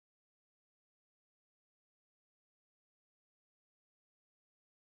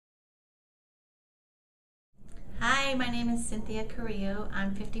Hi, my name is Cynthia Carrillo.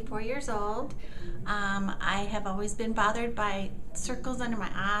 I'm 54 years old. I have always been bothered by circles under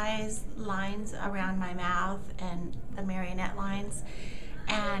my eyes, lines around my mouth, and the marionette lines.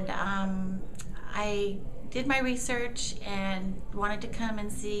 And I did my research and wanted to come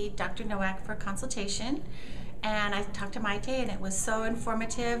and see Dr. Nowak for a consultation. And I talked to Maite, and it was so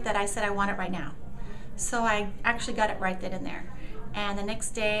informative that I said I want it right now. So I actually got it right then and there. And the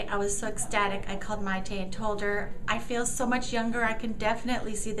next day, I was so ecstatic, I called Maite and told her, I feel so much younger. I can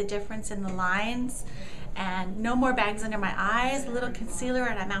definitely see the difference in the lines. And no more bags under my eyes, a little concealer,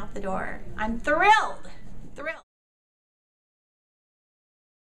 and I'm out the door. I'm thrilled.